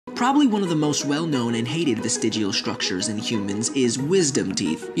Probably one of the most well-known and hated vestigial structures in humans is wisdom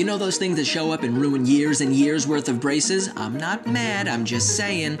teeth. You know those things that show up and ruin years and years worth of braces? I'm not mad, I'm just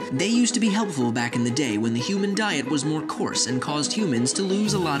saying. They used to be helpful back in the day when the human diet was more coarse and caused humans to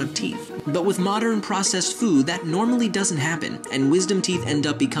lose a lot of teeth. But with modern processed food, that normally doesn't happen, and wisdom teeth end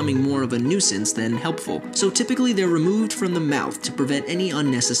up becoming more of a nuisance than helpful. So typically they're removed from the mouth to prevent any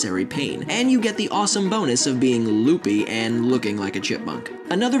unnecessary pain, and you get the awesome bonus of being loopy and looking like a chipmunk.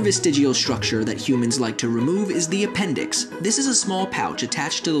 Another vestigial structure that humans like to remove is the appendix. This is a small pouch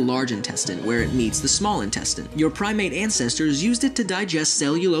attached to the large intestine where it meets the small intestine. Your primate ancestors used it to digest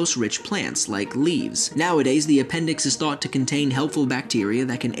cellulose-rich plants like leaves. Nowadays, the appendix is thought to contain helpful bacteria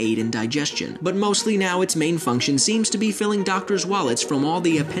that can aid in digestion, but mostly now its main function seems to be filling doctors' wallets from all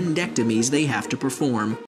the appendectomies they have to perform.